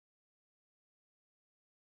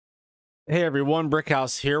Hey everyone,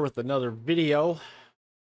 Brickhouse here with another video.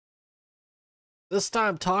 This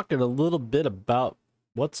time talking a little bit about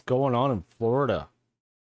what's going on in Florida.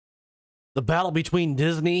 The battle between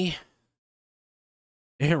Disney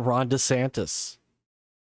and Ron DeSantis.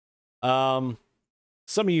 Some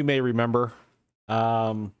of you may remember,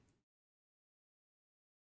 can't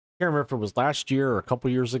remember if it was last year or a couple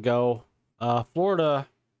years ago. The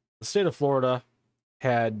state of Florida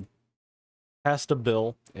had passed a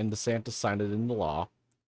bill and DeSantis signed it into law,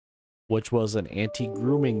 which was an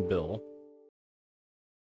anti-grooming bill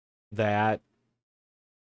that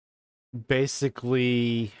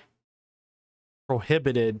basically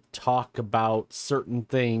prohibited talk about certain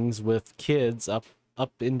things with kids up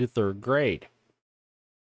into third grade.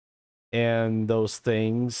 And those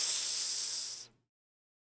things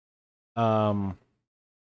I'm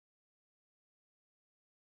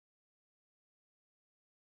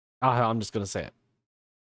just going to say it.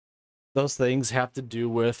 Those things have to do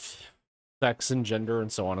with sex and gender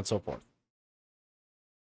and so on and so forth.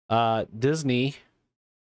 Disney,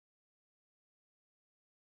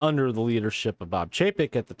 under the leadership of Bob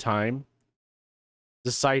Chapek at the time,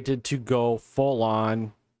 decided to go full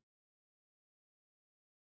on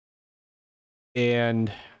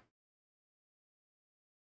and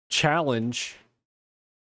challenge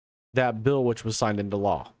that bill which was signed into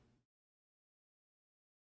law.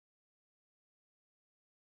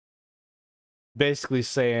 Basically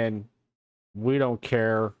saying, we don't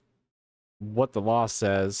care what the law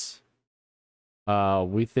says.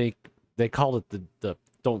 We think they called it the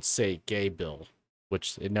Don't Say Gay bill,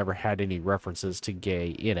 which it never had any references to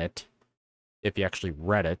gay in it, if you actually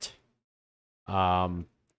read it. But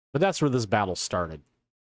that's where this battle started.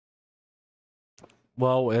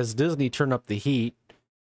 Well, as Disney turned up the heat,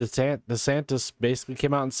 DeSantis basically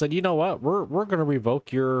came out and said, you know what, we're going to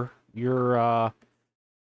revoke your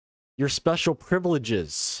special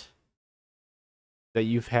privileges that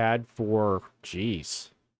you've had for, geez,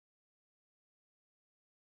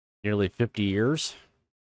 nearly 50 years.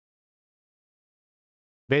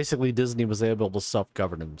 Basically, Disney was able to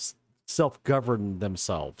self-govern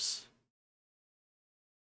themselves.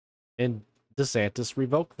 And DeSantis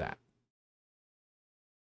revoked that.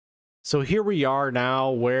 So here we are now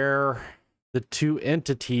where the two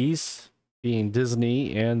entities, being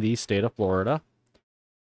Disney and the state of Florida,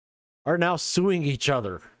 are now suing each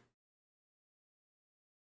other.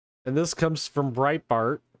 And this comes from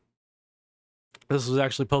Breitbart. This was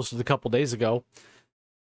actually posted a couple days ago.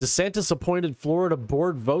 DeSantis appointed Florida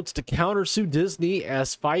board votes to countersue Disney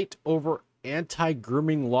as fight over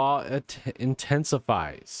anti-grooming law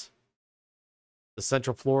intensifies. The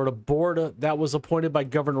Central Florida board that was appointed by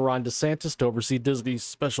Governor Ron DeSantis to oversee Disney's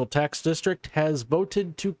special tax district has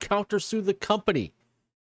voted to countersue the company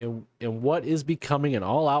in what is becoming an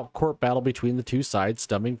all-out court battle between the two sides,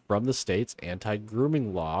 stemming from the state's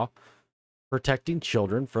anti-grooming law protecting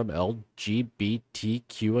children from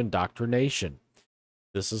LGBTQ indoctrination.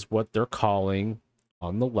 This is what they're calling,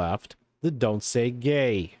 on the left, the Don't Say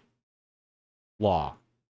Gay law.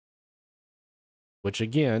 Which,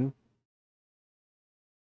 again,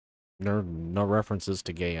 there are no references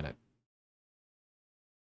to gay in it.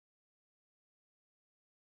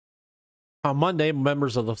 On Monday,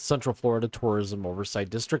 members of the Central Florida Tourism Oversight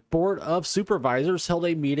District Board of Supervisors held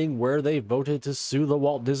a meeting where they voted to sue the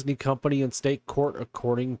Walt Disney Company in state court,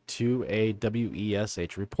 according to a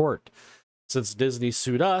WESH report. Since Disney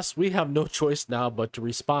sued us, we have no choice now but to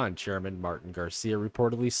respond, Chairman Martin Garcia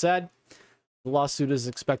reportedly said. The lawsuit is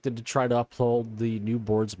expected to try to uphold the new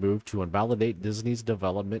board's move to invalidate Disney's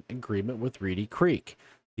development agreement with Reedy Creek,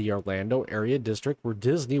 the Orlando area district where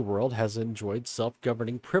Disney World has enjoyed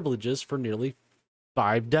self-governing privileges for nearly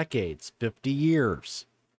 5 decades, 50 years.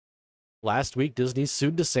 Last week, Disney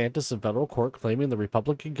sued DeSantis in federal court, claiming the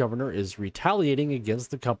Republican governor is retaliating against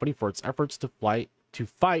the company for its efforts to fight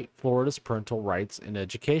Florida's parental rights and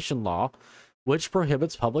education law, which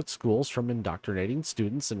prohibits public schools from indoctrinating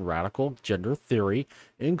students in radical gender theory,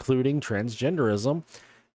 including transgenderism,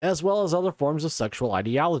 as well as other forms of sexual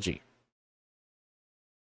ideology.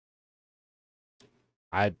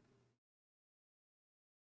 I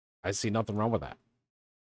see nothing wrong with that.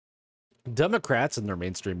 Democrats and their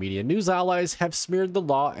mainstream media news allies have smeared the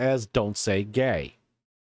law as Don't Say Gay.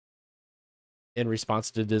 In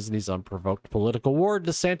response to Disney's unprovoked political war,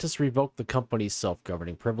 DeSantis revoked the company's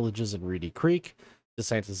self-governing privileges in Reedy Creek.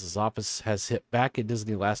 DeSantis' office has hit back at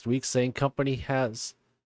Disney last week, saying company has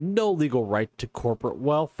no legal right to corporate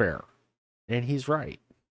welfare. And he's right.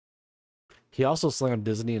 He also slammed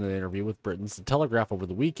Disney in an interview with Britain's The Telegraph over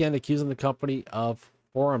the weekend, accusing the company of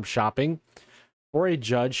forum shopping for a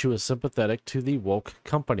judge who is sympathetic to the woke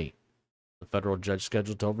company. The federal judge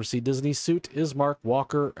scheduled to oversee Disney's suit is Mark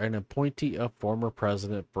Walker, an appointee of former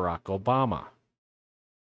President Barack Obama.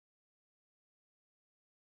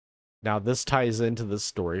 Now, this ties into this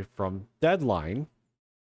story from Deadline.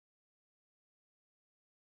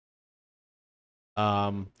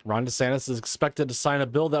 Ron DeSantis is expected to sign a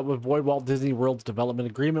bill that would void Walt Disney World's development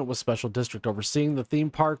agreement with special district overseeing the theme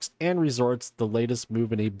parks and resorts, the latest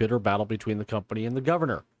move in a bitter battle between the company and the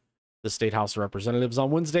governor. The State House of Representatives on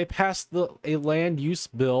Wednesday passed a land use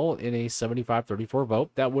bill in a 75-34 vote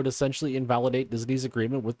that would essentially invalidate Disney's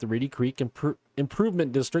agreement with the Reedy Creek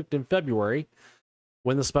Improvement District in February,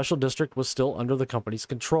 when the special district was still under the company's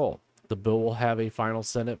control. The bill will have a final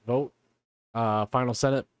Senate vote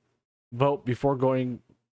before going,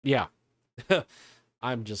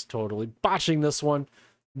 I'm just totally botching this one.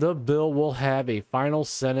 The bill will have a final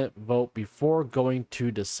Senate vote before going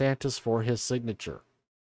to DeSantis for his signature.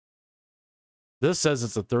 This says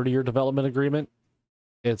it's a 30-year development agreement.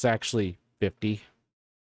 It's actually 50.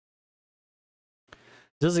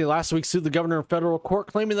 Disney last week sued the governor in federal court,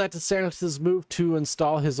 claiming that DeSantis' move to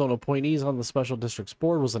install his own appointees on the special district's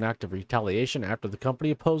board was an act of retaliation after the company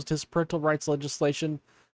opposed his parental rights legislation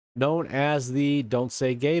known as the Don't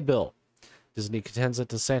Say Gay bill. Disney contends that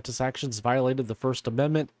DeSantis' actions violated the First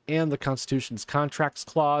Amendment and the Constitution's Contracts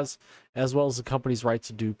Clause, as well as the company's right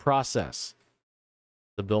to due process.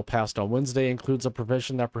 The bill passed on Wednesday includes a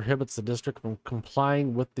provision that prohibits the district from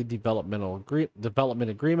complying with the development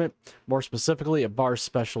agreement. More specifically, it bars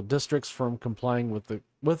special districts from complying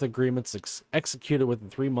with agreements executed within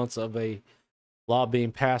 3 months of a law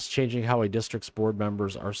being passed, changing how a district's board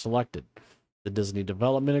members are selected. The Disney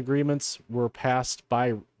development agreements were passed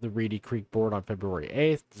by the Reedy Creek Board on February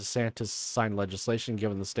 8th. DeSantis signed legislation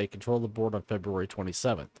giving the state control of the board on February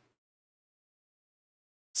 27th.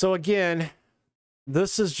 So again,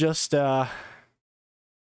 this is just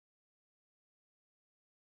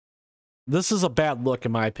this is a bad look,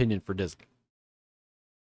 in my opinion, for Disney.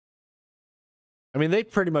 I mean, they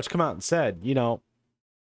pretty much come out and said,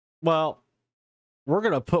 well, we're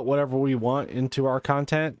going to put whatever we want into our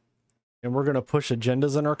content, and we're going to push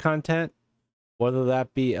agendas in our content, whether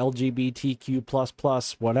that be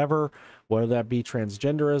LGBTQ++, whether that be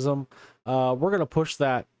transgenderism. We're going to push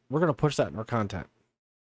that. We're going to push that in our content.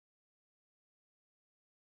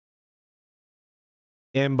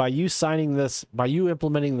 And by you signing this, by you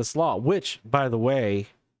implementing this law, which, by the way,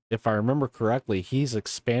 if I remember correctly, he's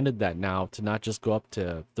expanded that now to not just go up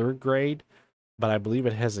to 3rd grade, but I believe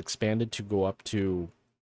it has expanded to go up to,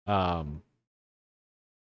 I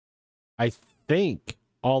think,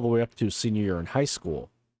 all the way up to senior year in high school.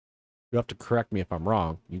 You have to correct me if I'm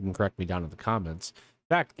wrong. You can correct me down in the comments.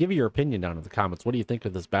 In fact, give me your opinion down in the comments. What do you think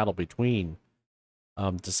of this battle between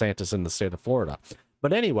DeSantis and the state of Florida?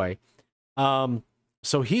 But anyway,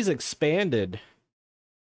 so he's expanded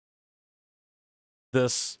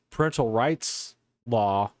this parental rights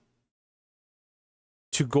law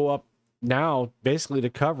to go up now, basically to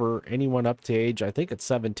cover anyone up to age, I think it's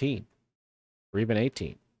 17 or even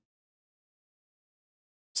 18.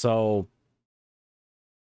 So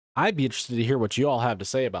I'd be interested to hear what you all have to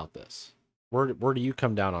say about this. Where do you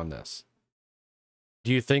come down on this?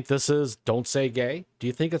 Do you think this is Don't Say Gay? Do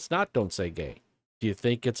you think it's not Don't Say Gay? Do you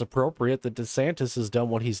think it's appropriate that DeSantis has done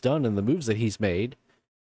what he's done and the moves that he's made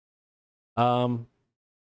to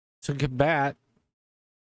combat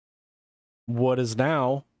what is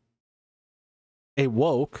now a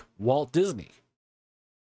woke Walt Disney?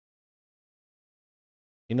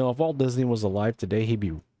 If Walt Disney was alive today,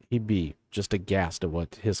 he'd be just aghast at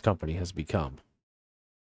what his company has become.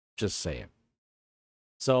 Just saying.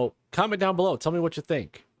 So comment down below. Tell me what you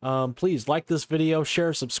think. Please like this video,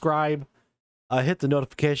 share, subscribe. Hit the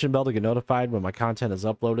notification bell to get notified when my content is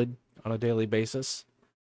uploaded on a daily basis.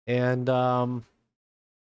 And I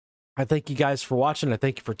thank you guys for watching. I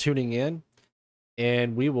thank you for tuning in.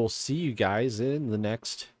 And we will see you guys in the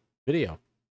next video.